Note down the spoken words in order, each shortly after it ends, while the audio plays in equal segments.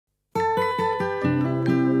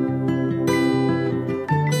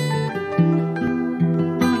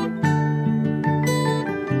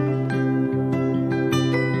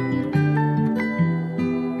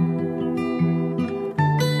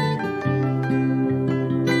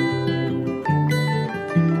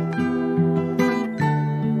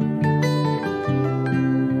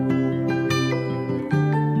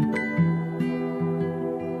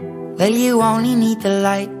Well, you only need the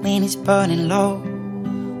light when it's burning low.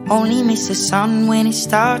 Only miss the sun when it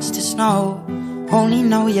starts to snow. Only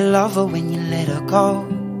know you love her when you let her go.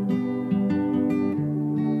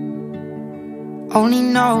 Only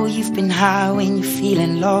know you've been high when you're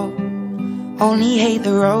feeling low. Only hate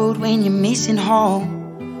the road when you're missing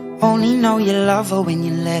home. Only know you love her when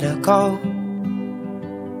you let her go.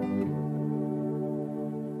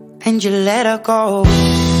 And you let her go.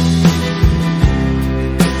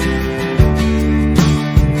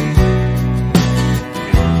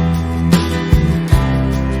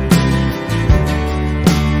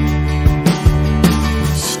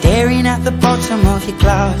 Staring at the bottom of your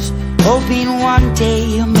glass, hoping one day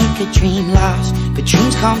you'll make a dream last. But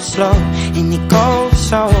dreams come slow and they go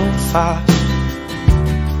so fast.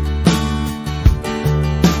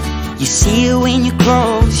 You see it when you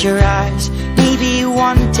close your eyes. Maybe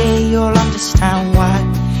one day you'll understand why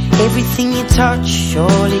everything you touch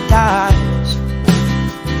surely dies.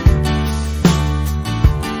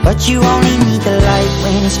 But you only need the light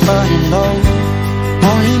when it's burning low.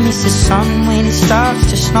 Only miss the sun when it starts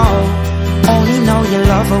to snow. Only know you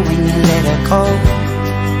love her when you let her go.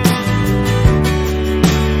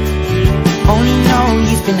 Only know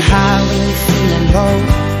you've been high when you're feeling low.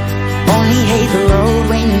 Only hate the road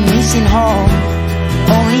when you're missing home.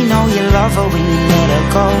 Only know you love her when you let her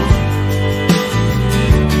go.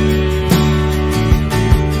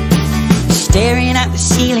 Staring at the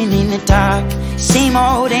ceiling in the dark, same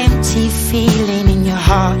old empty feeling in your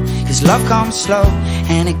heart. Cause love comes slow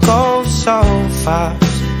and it goes so fast.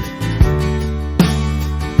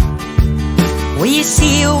 Well, you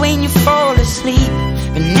see it when you fall asleep,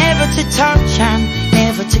 but never to touch and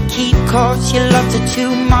never to keep. Cause you loved her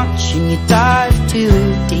too much and you dive too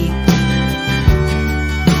deep.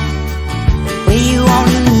 Well, you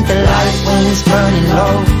only need the light when it's burning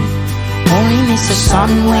low. Only miss the sun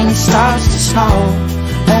when it starts to snow.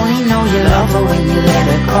 Only know you love her when you let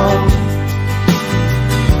her go.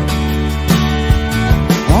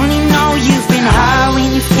 Only know you've been high when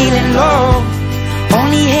you're feeling low.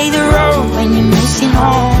 Only hate the road when you're missing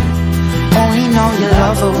home. Only know you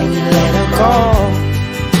love her when you let her go.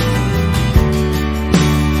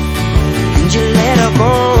 And you let her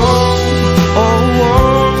go. Oh, oh,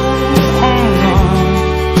 oh, oh.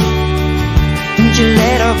 And you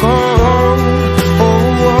let her go.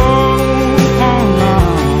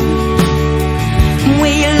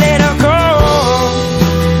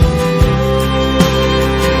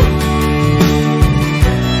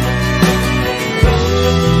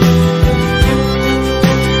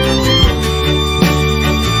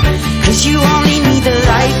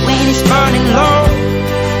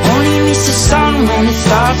 When it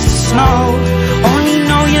starts to snow, only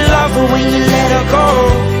know you love her when you let her go.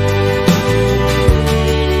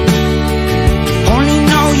 Only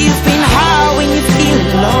know you've been high when you're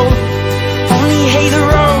feeling low. Only hate the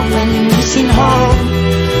road when you're missing home.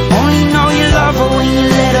 Only know you love her when you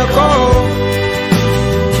let her go.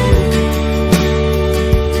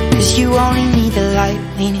 Cause you only need the light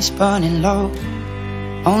when it's burning low.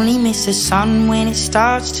 Only miss the sun when it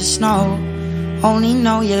starts to snow. Only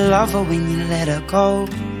know you love her when you let her go.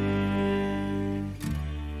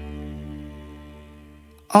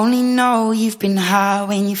 Only know you've been high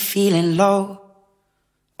when you're feeling low.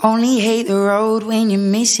 Only hate the road when you're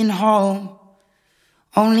missing home.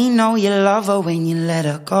 Only know you love her when you let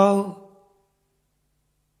her go.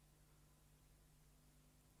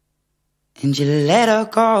 And you let her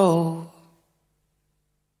go.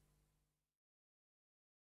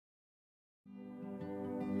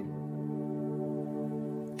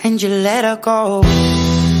 And you let her go.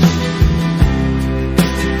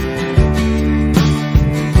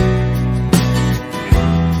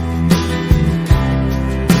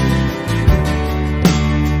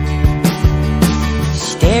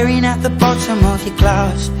 Staring at the bottom of your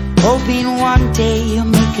glass, hoping one day you'll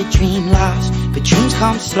make a dream last. But dreams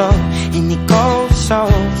come slow and they go so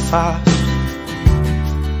fast.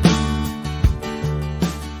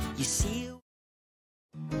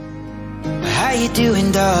 How you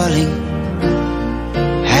doing, darling?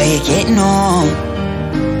 How you getting on?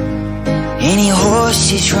 Any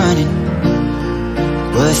horses running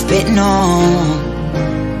worth betting on?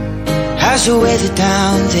 How's the weather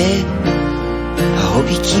down there? I hope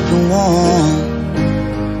you're keeping warm.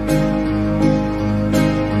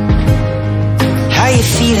 How you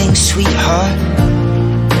feeling, sweetheart?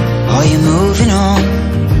 Are you moving on?